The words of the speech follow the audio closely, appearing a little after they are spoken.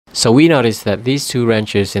So we noticed that these two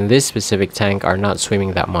ranchers in this specific tank are not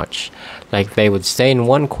swimming that much. Like they would stay in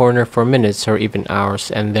one corner for minutes or even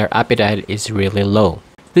hours and their appetite is really low.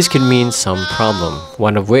 This could mean some problem,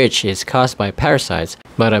 one of which is caused by parasites,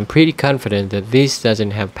 but I'm pretty confident that this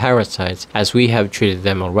doesn't have parasites as we have treated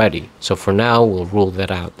them already. So for now, we'll rule that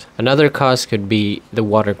out. Another cause could be the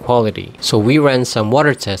water quality. So we ran some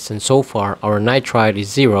water tests and so far our nitrite is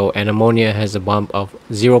 0 and ammonia has a bump of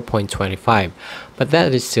 0.25. But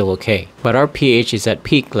that is still okay. But our pH is at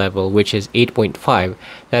peak level, which is 8.5.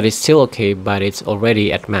 That is still okay, but it's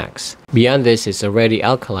already at max. Beyond this is already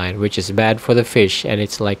alkaline, which is bad for the fish and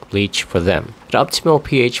it's like bleach for them. The optimal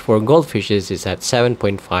pH for goldfishes is at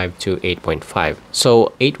 7.5 to 8.5.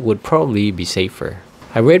 So 8 would probably be safer.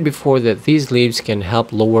 I read before that these leaves can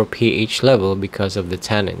help lower pH level because of the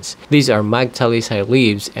tannins. These are Magtalisite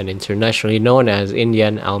leaves and internationally known as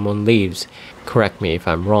Indian almond leaves. Correct me if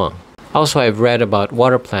I'm wrong. Also, I've read about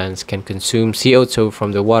water plants can consume CO2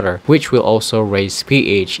 from the water, which will also raise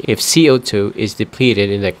pH if CO2 is depleted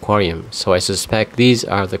in the aquarium, so I suspect these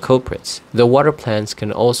are the culprits. The water plants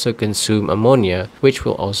can also consume ammonia, which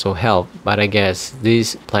will also help, but I guess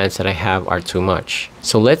these plants that I have are too much.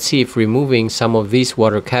 So let's see if removing some of these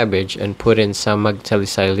water cabbage and put in some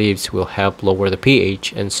Magtalisite leaves will help lower the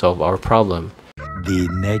pH and solve our problem. The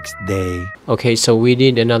next day. Okay, so we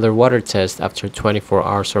did another water test after 24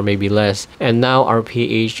 hours or maybe less, and now our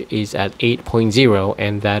pH is at 8.0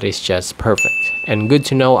 and that is just perfect. And good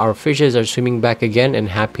to know our fishes are swimming back again and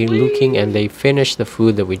happy looking and they finished the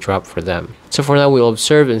food that we dropped for them. So for now we'll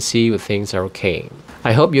observe and see if things are okay.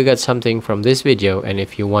 I hope you got something from this video, and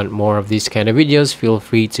if you want more of these kind of videos, feel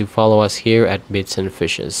free to follow us here at Bits and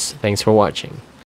Fishes. Thanks for watching.